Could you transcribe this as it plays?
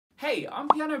Hey, I'm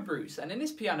PianoBruce, and in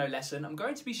this piano lesson I'm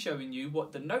going to be showing you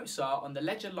what the notes are on the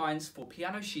ledger lines for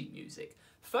piano sheet music.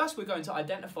 First we're going to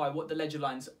identify what the ledger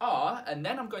lines are, and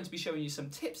then I'm going to be showing you some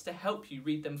tips to help you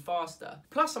read them faster.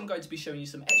 Plus I'm going to be showing you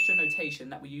some extra notation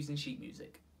that we use in sheet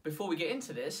music. Before we get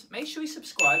into this, make sure you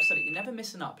subscribe so that you never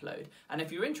miss an upload, and if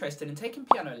you're interested in taking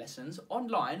piano lessons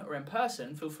online or in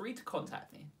person, feel free to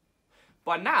contact me.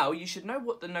 By now you should know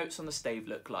what the notes on the stave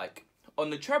look like. On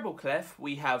the treble clef,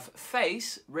 we have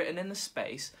face written in the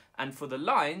space, and for the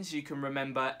lines, you can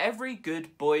remember every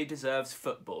good boy deserves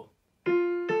football.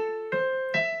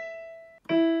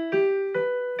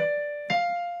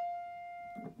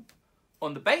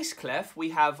 On the bass clef, we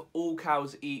have all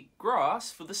cows eat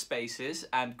grass for the spaces,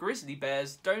 and grizzly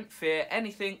bears don't fear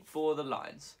anything for the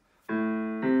lines.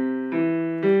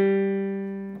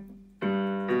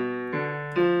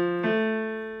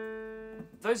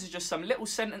 Those are just some little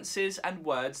sentences and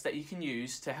words that you can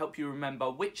use to help you remember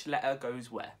which letter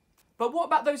goes where. But what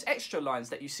about those extra lines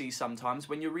that you see sometimes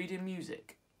when you're reading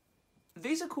music?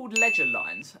 These are called ledger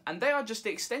lines, and they are just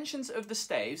the extensions of the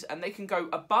staves, and they can go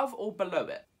above or below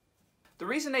it. The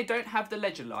reason they don't have the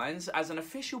ledger lines as an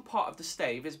official part of the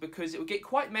stave is because it would get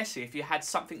quite messy if you had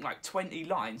something like 20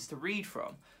 lines to read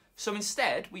from. So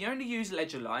instead, we only use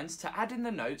ledger lines to add in the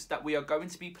notes that we are going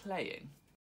to be playing.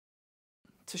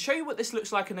 To show you what this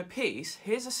looks like in a piece,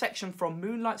 here's a section from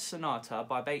Moonlight Sonata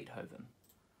by Beethoven.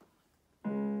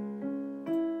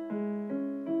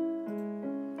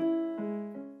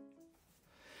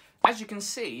 As you can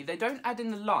see, they don't add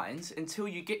in the lines until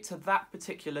you get to that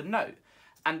particular note,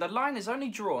 and the line is only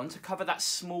drawn to cover that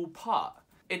small part.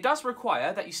 It does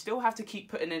require that you still have to keep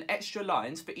putting in extra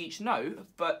lines for each note,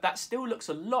 but that still looks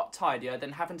a lot tidier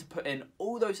than having to put in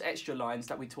all those extra lines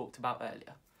that we talked about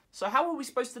earlier. So how are we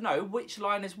supposed to know which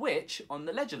line is which on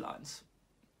the ledger lines?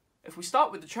 If we start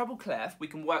with the treble clef, we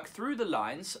can work through the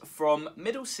lines from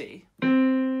middle C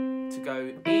to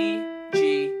go E,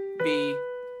 G, B,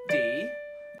 D,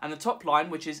 and the top line,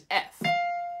 which is F.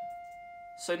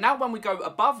 So now when we go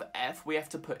above F, we have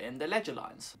to put in the ledger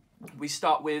lines. We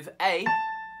start with A,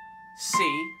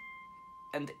 C,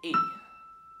 and E,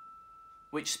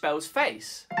 which spells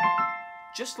face,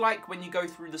 just like when you go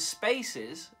through the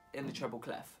spaces in the treble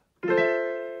clef.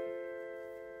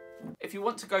 If you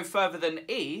want to go further than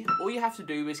E, all you have to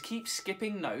do is keep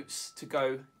skipping notes to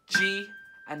go G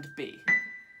and B.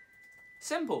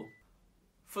 Simple.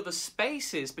 For the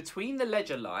spaces between the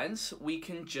ledger lines, we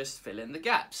can just fill in the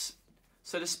gaps.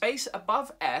 So the space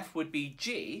above F would be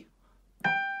G,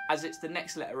 as it's the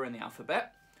next letter in the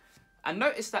alphabet. And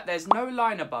notice that there's no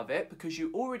line above it because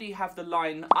you already have the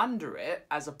line under it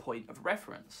as a point of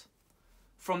reference.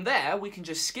 From there, we can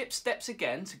just skip steps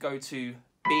again to go to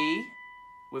B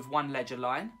with one ledger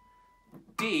line,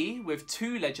 D with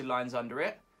two ledger lines under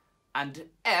it, and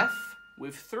F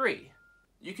with three.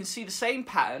 You can see the same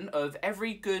pattern of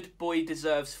every good boy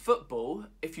deserves football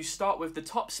if you start with the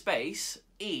top space,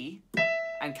 E,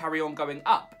 and carry on going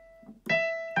up.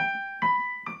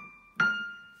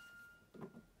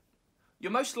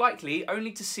 You're most likely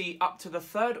only to see up to the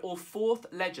third or fourth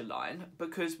ledger line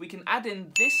because we can add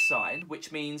in this sign,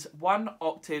 which means one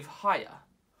octave higher,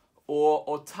 or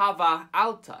ottava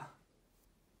alta.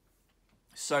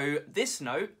 So this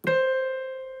note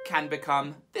can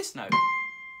become this note,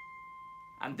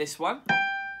 and this one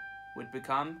would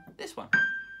become this one.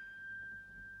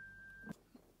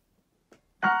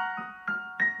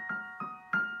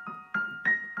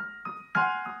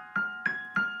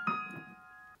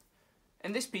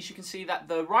 In this piece you can see that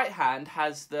the right hand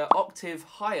has the octave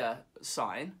higher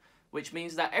sign, which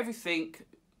means that everything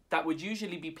that would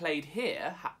usually be played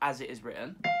here, as it is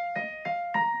written,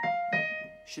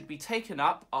 should be taken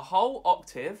up a whole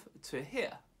octave to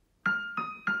here.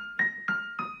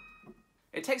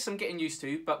 It takes some getting used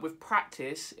to, but with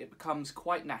practice it becomes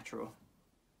quite natural.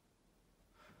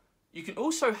 You can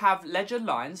also have ledger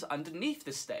lines underneath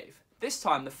the stave. This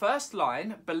time the first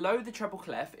line below the treble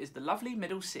clef is the lovely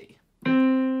middle C.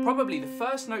 Probably the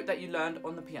first note that you learned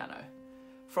on the piano.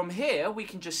 From here, we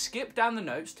can just skip down the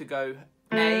notes to go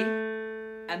A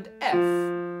and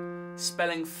F,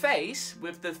 spelling face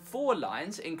with the four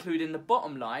lines, including the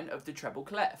bottom line of the treble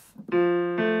clef.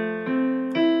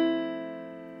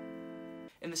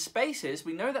 In the spaces,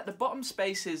 we know that the bottom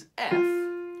space is F,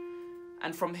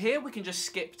 and from here we can just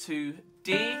skip to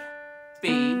D, B,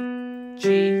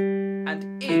 G,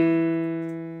 and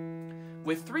E,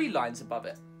 with three lines above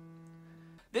it.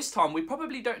 This time we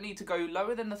probably don't need to go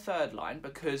lower than the third line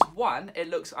because one, it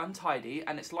looks untidy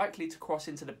and it's likely to cross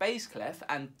into the bass clef,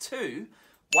 and two,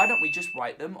 why don't we just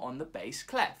write them on the bass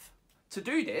clef? To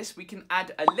do this, we can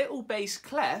add a little bass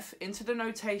clef into the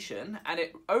notation, and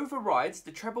it overrides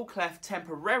the treble clef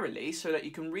temporarily so that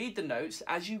you can read the notes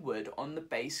as you would on the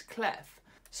bass clef.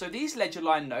 So these ledger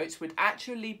line notes would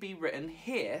actually be written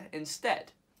here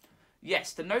instead.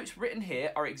 Yes, the notes written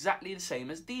here are exactly the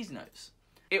same as these notes.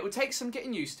 It will take some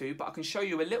getting used to, but I can show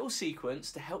you a little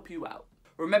sequence to help you out.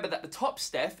 Remember that the top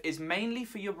stave is mainly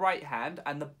for your right hand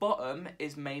and the bottom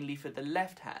is mainly for the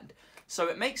left hand. So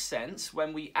it makes sense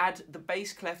when we add the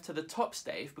bass clef to the top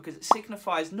stave, because it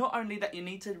signifies not only that you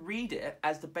need to read it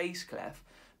as the bass clef,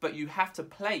 but you have to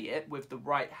play it with the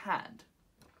right hand.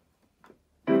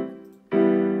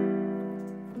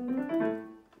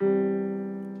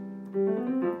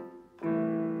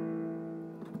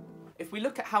 If we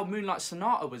look at how Moonlight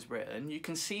Sonata was written, you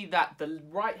can see that the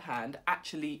right hand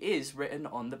actually is written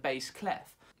on the bass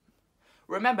clef.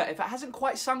 Remember, if it hasn't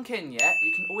quite sunk in yet,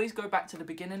 you can always go back to the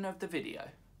beginning of the video.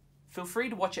 Feel free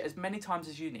to watch it as many times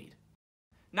as you need.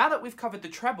 Now that we've covered the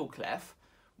treble clef,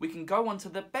 we can go on to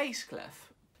the bass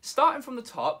clef. Starting from the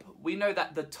top, we know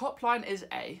that the top line is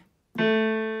A,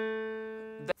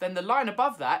 then the line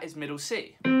above that is middle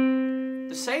C.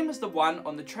 The same as the one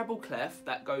on the treble clef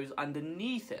that goes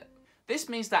underneath it. This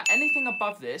means that anything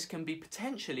above this can be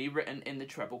potentially written in the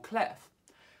treble clef.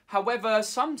 However,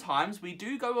 sometimes we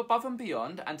do go above and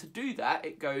beyond, and to do that,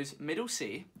 it goes middle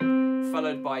C,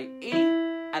 followed by E,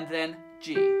 and then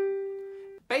G.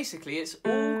 Basically, it's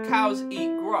all cows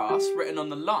eat grass written on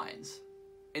the lines.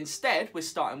 Instead, we're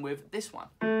starting with this one.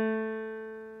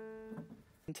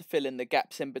 To fill in the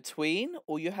gaps in between,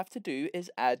 all you have to do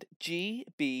is add G,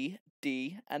 B,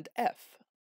 D, and F.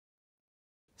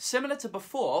 Similar to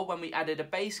before, when we added a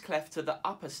bass clef to the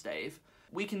upper stave,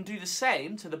 we can do the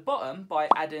same to the bottom by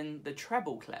adding the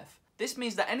treble clef. This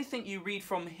means that anything you read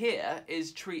from here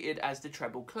is treated as the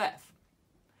treble clef.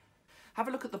 Have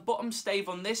a look at the bottom stave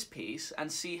on this piece and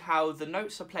see how the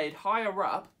notes are played higher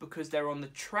up because they're on the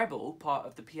treble part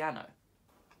of the piano.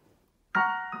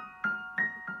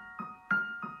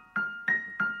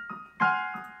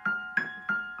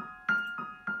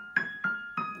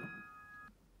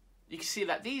 You can see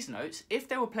that these notes, if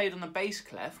they were played on the bass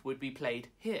clef, would be played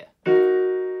here.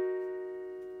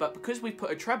 But because we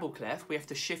put a treble clef, we have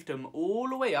to shift them all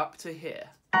the way up to here.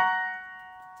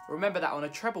 Remember that on a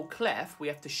treble clef, we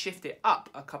have to shift it up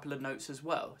a couple of notes as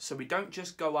well. So we don't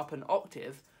just go up an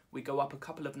octave, we go up a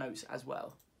couple of notes as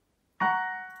well.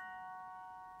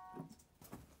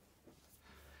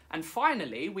 And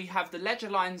finally, we have the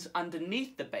ledger lines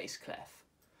underneath the bass clef.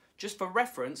 Just for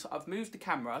reference, I've moved the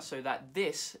camera so that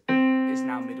this is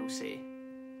now middle C.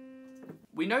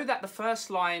 We know that the first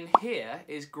line here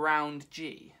is ground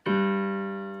G.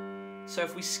 So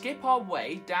if we skip our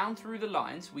way down through the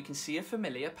lines, we can see a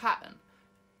familiar pattern.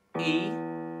 E,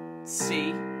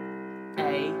 C,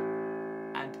 A,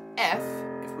 and F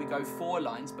if we go 4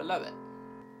 lines below it.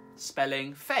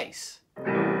 Spelling face.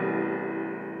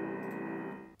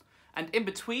 And in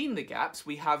between the gaps,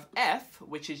 we have F,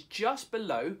 which is just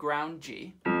below ground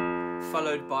G,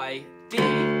 followed by D,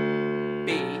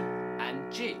 B, and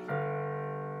G.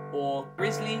 Or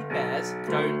grizzly bears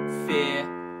don't fear,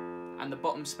 and the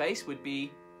bottom space would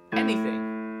be anything.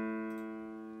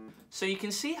 So you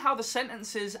can see how the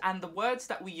sentences and the words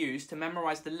that we use to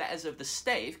memorize the letters of the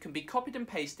stave can be copied and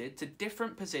pasted to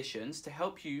different positions to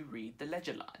help you read the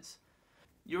ledger lines.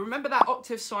 You remember that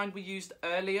octave sign we used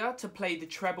earlier to play the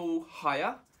treble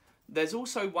higher? There's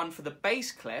also one for the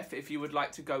bass clef if you would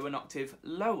like to go an octave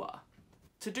lower.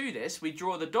 To do this, we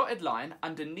draw the dotted line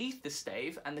underneath the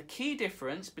stave, and the key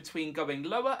difference between going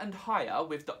lower and higher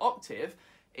with the octave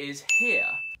is here.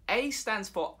 A stands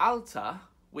for alta,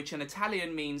 which in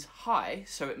Italian means high,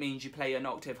 so it means you play an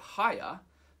octave higher.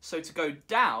 So to go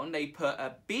down, they put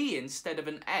a B instead of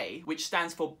an A, which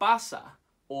stands for bassa,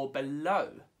 or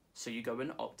below. So you go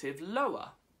an octave lower.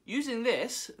 Using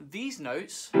this, these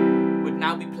notes would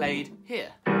now be played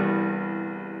here.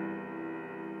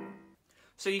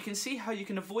 So you can see how you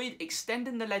can avoid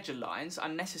extending the ledger lines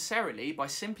unnecessarily by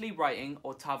simply writing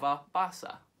ottava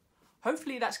bassa.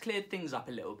 Hopefully that's cleared things up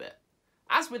a little bit.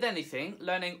 As with anything,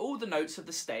 learning all the notes of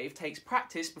the stave takes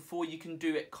practice before you can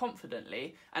do it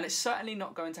confidently, and it's certainly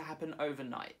not going to happen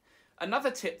overnight. Another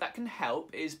tip that can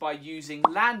help is by using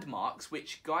landmarks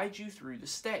which guide you through the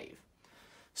stave.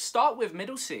 Start with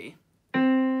middle C,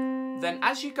 then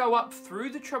as you go up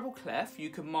through the treble clef, you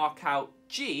can mark out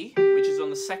G, which is on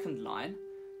the second line,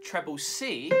 treble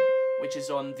C, which is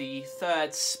on the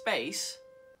third space,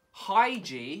 high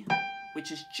G,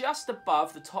 which is just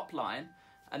above the top line,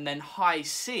 and then high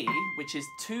C, which is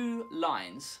 2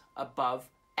 lines above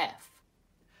F.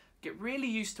 Get really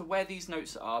used to where these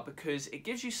notes are because it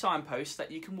gives you signposts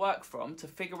that you can work from to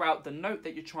figure out the note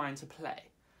that you're trying to play.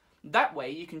 That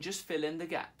way you can just fill in the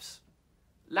gaps.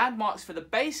 Landmarks for the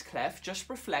bass clef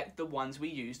just reflect the ones we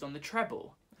used on the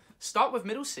treble. Start with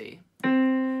middle C,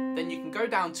 then you can go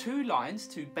down 2 lines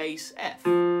to bass F,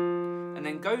 and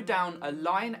then go down a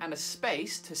line and a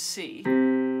space to C,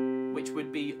 which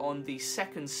would be on the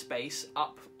 2nd space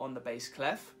up on the bass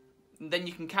clef. And then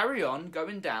you can carry on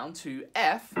going down to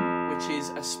F, which is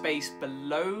a space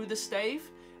below the stave,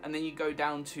 and then you go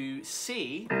down to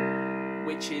C,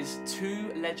 which is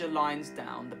 2 ledger lines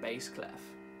down the bass clef.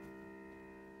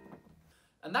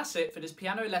 And that's it for this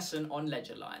piano lesson on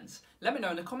ledger lines. Let me know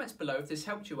in the comments below if this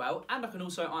helped you out, and I can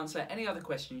also answer any other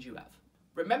questions you have.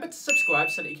 Remember to subscribe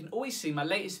so that you can always see my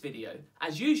latest video.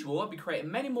 As usual, I'll be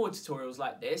creating many more tutorials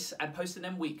like this and posting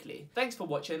them weekly. Thanks for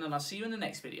watching, and I'll see you in the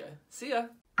next video. See ya!